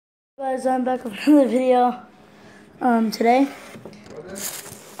Guys, I'm back with another video. Today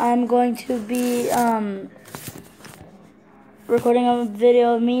I'm going to be recording a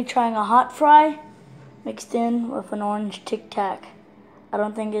video of me trying a hot fry mixed in with an orange Tic Tac. I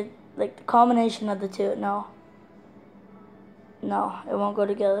don't think it, like the combination of the two, no, it won't go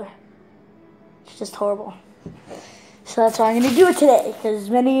together. It's just horrible. So that's why I'm gonna do it today,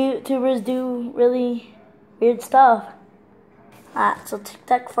 because many YouTubers do really weird stuff. Alright, so Tic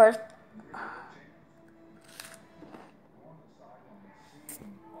Tac first.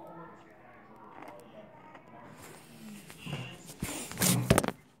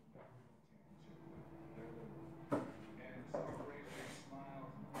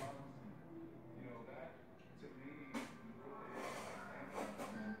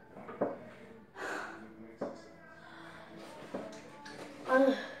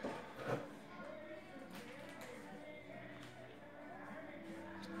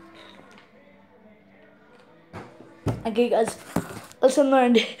 Okay, guys, lesson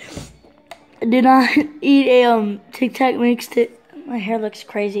learned. Do not eat a Tic Tac mixed it. My hair looks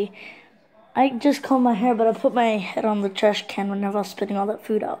crazy. I just combed my hair, but I put my head on the trash can whenever I was spitting all that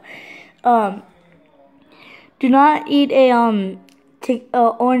food out. Do not eat a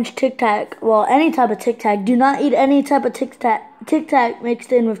orange Tic Tac. Well, any type of Tic Tac. Do not eat any type of Tic Tac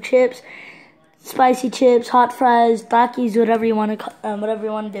mixed in with chips, spicy chips, hot fries, Takis, whatever you want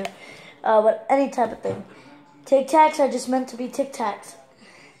to do. But any type of thing. Tic Tacs are just meant to be Tic Tacs.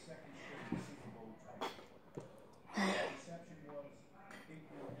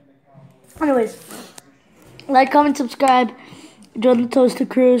 Anyways, like, comment, subscribe, join the Toaster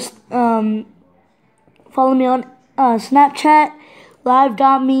Cruise. Follow me on Snapchat,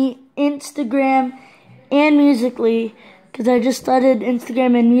 Live.me, Instagram, and Musical.ly, because I just started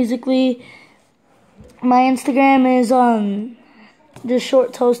Instagram and Musical.ly. My Instagram is just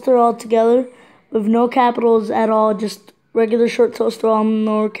short toaster all together, with no capitals at all, just regular short toaster all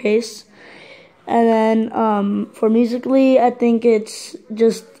lowercase. And then for Musical.ly, I think it's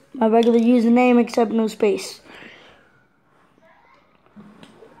just my regular username except no space.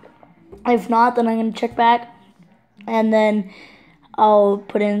 If not, then I'm going to check back, and then I'll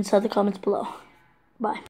put it inside the comments below. Bye.